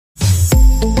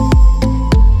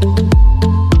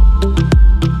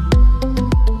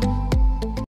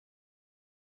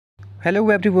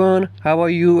Hello everyone, how are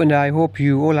you? And I hope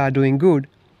you all are doing good.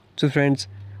 So friends,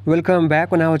 welcome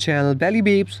back on our channel Belly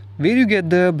Babes, where you get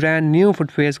the brand new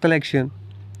footwear collection.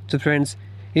 So friends,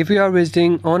 if you are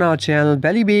visiting on our channel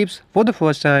Belly Babes for the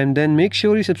first time, then make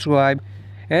sure you subscribe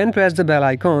and press the bell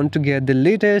icon to get the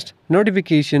latest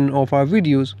notification of our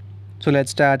videos. So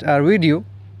let's start our video.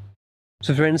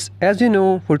 So friends, as you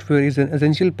know, footwear is an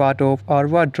essential part of our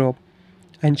wardrobe,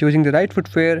 and choosing the right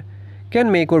footwear can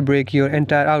make or break your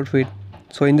entire outfit.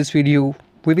 So in this video,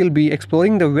 we will be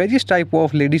exploring the various type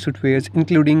of ladies footwears,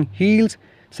 including heels,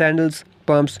 sandals,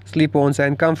 pumps, slip-ons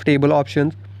and comfortable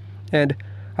options, and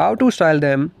how to style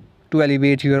them to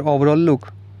elevate your overall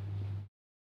look.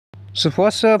 So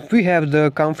first up, we have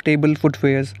the comfortable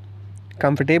footwears.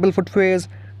 Comfortable footwears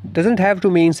doesn't have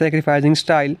to mean sacrificing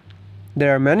style.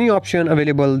 There are many options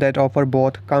available that offer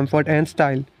both comfort and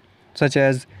style, such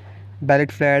as ballet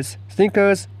flats,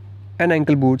 sneakers, and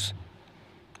ankle boots.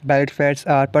 Ballet flats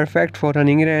are perfect for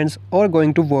running errands or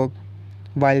going to work,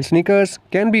 while sneakers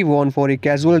can be worn for a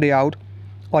casual day out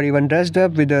or even dressed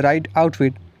up with the right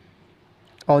outfit.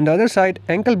 On the other side,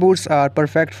 ankle boots are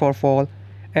perfect for fall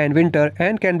and winter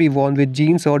and can be worn with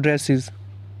jeans or dresses.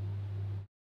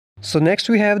 So next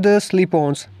we have the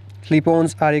slip-ons.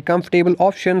 Slip-ons are a comfortable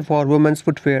option for women's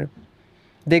footwear.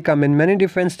 They come in many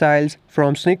different styles,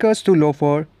 from sneakers to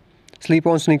loafer.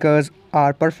 Slip-on sneakers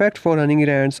are perfect for running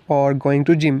errands or going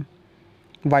to gym,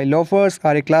 while loafers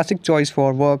are a classic choice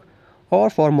for work or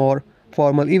for more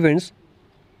formal events.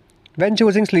 When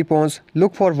choosing slip-ons,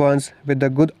 look for ones with a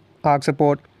good arch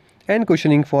support and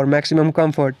cushioning for maximum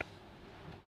comfort.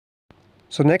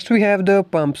 So next we have the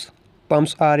pumps.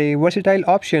 Pumps are a versatile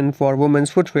option for women's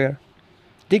footwear.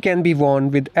 They can be worn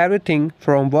with everything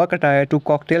from work attire to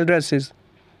cocktail dresses.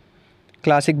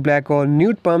 Classic black or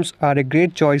nude pumps are a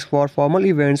great choice for formal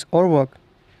events or work,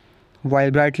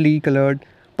 while brightly colored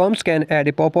pumps can add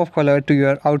a pop of color to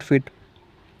your outfit.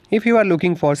 If you are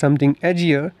looking for something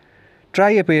edgier, try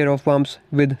a pair of pumps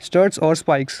with studs or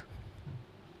spikes.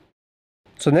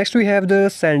 So next we have the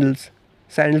sandals.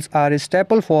 Sandals are a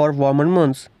staple for warmer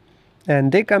months,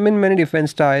 and they come in many different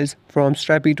styles, from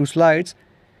strappy to slides.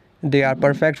 They are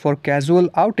perfect for casual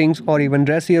outings or even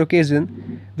dressy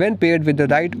occasion when paired with the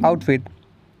right outfit.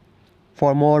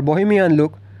 For more bohemian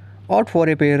look, opt for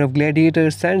a pair of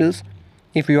gladiator sandals.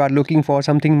 If you are looking for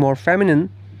something more feminine,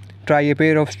 try a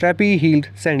pair of strappy heeled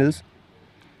sandals.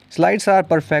 Slides are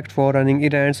perfect for running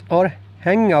errands or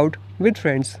hanging out with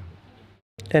friends.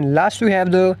 And last we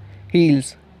have the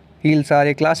heels. Heels are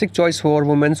a classic choice for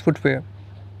women's footwear,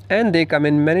 and they come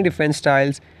in many different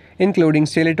styles, including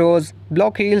stilettos,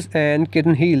 block heels and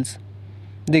kitten heels.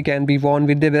 They can be worn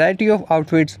with a variety of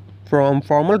outfits, from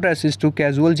formal dresses to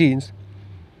casual jeans.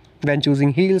 When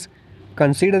choosing heels,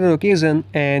 consider the occasion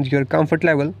and your comfort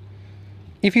level.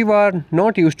 If you are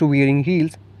not used to wearing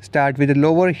heels, start with a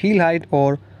lower heel height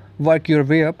or work your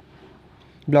way up.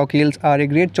 Block heels are a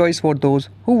great choice for those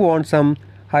who want some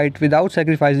height without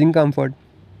sacrificing comfort.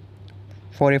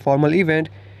 For a formal event,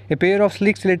 a pair of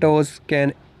sleek stilettos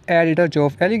can add a touch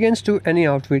of elegance to any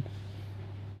outfit.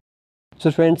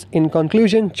 So friends, in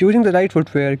conclusion, choosing the right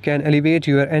footwear can elevate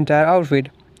your entire outfit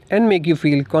and make you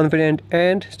feel confident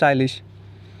and stylish.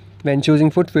 When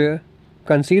choosing footwear,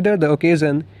 consider the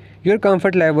occasion, your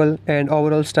comfort level and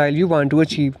overall style you want to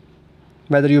achieve.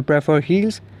 Whether you prefer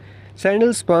heels,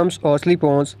 sandals, pumps or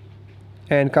slip-ons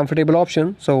and comfortable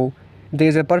option, so there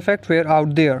is a perfect wear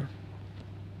out there.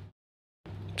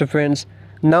 So friends,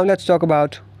 now let's talk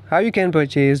about how you can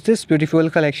purchase this beautiful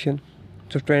collection.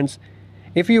 So friends,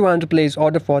 if you want to place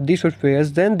order for these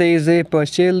footwears, then there is a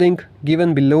purchase link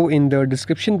given below in the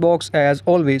description box as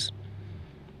always.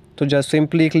 So just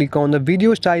simply click on the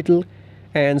video's title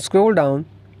and scroll down.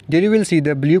 There you will see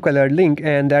the blue colored link,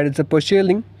 and that is the purchase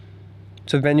link.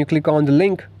 So when you click on the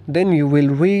link, then you will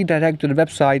redirect to the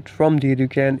website. From there you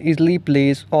can easily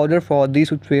place order for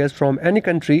these footwears from any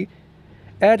country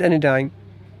at any time,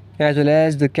 as well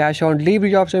as the cash on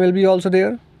delivery option will be also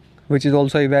there, which is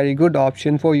also a very good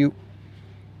option for you.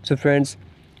 So friends,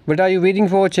 what are you waiting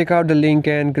for? Check out the link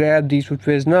and grab these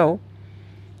footwears now.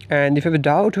 And if you have a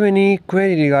doubt or any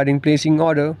query regarding placing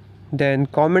order, then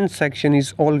comment section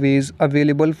is always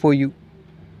available for you.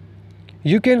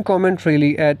 You can comment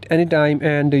freely at any time,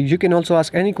 and you can also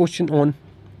ask any question on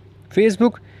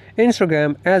Facebook,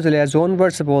 Instagram as well as on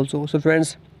WhatsApp also. So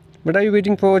friends, what are you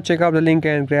waiting for? Check out the link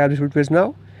and grab these footwears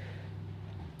now.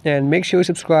 And make sure you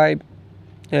subscribe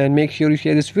and make sure you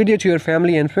share this video to your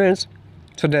family and friends,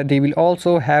 so that they will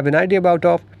also have an idea about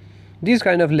of these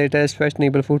kind of latest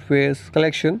fashionable footwear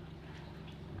collection.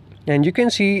 And you can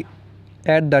see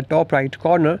at the top right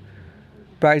corner,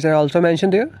 prices are also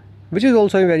mentioned there. which is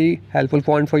also a very helpful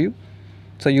point for you.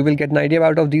 So you will get an idea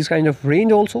about of these kind of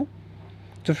range also.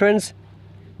 So friends,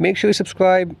 make sure you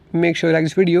subscribe, make sure you like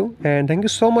this video, and thank you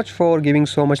so much for giving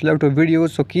so much love to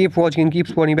videos. So keep watching and keep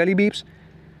supporting Belly Beeps.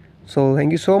 So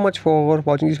thank you so much for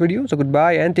watching this video. So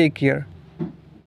goodbye and take care.